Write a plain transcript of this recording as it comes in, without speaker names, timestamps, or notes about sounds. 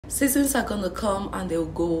Seasons are going to come and they'll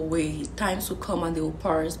go away. Times will come and they will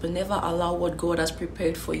pass, but never allow what God has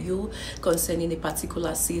prepared for you concerning a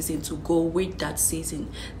particular season to go with that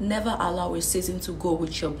season. Never allow a season to go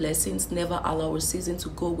with your blessings. Never allow a season to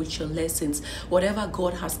go with your lessons. Whatever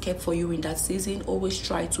God has kept for you in that season, always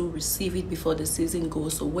try to receive it before the season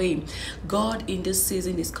goes away. God in this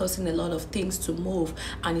season is causing a lot of things to move,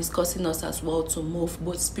 and is causing us as well to move,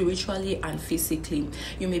 both spiritually and physically.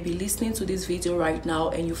 You may be listening to this video right now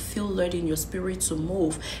and you feel led in your spirit to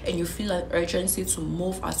move, and you feel an urgency to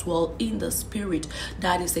move as well in the spirit.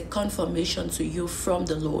 That is a confirmation to you from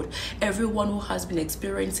the Lord. Everyone who has been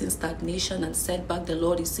experiencing stagnation and setback, the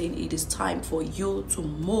Lord is saying it is time for you to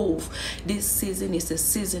move. This season is a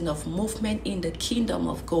season of movement in the kingdom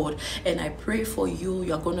of God, and I pray for you,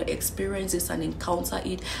 you are going to experience this and encounter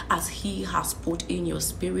it as He has put in your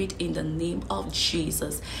spirit, in the name of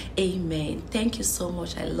Jesus. Amen. Thank you so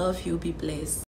much. I love you. Be blessed.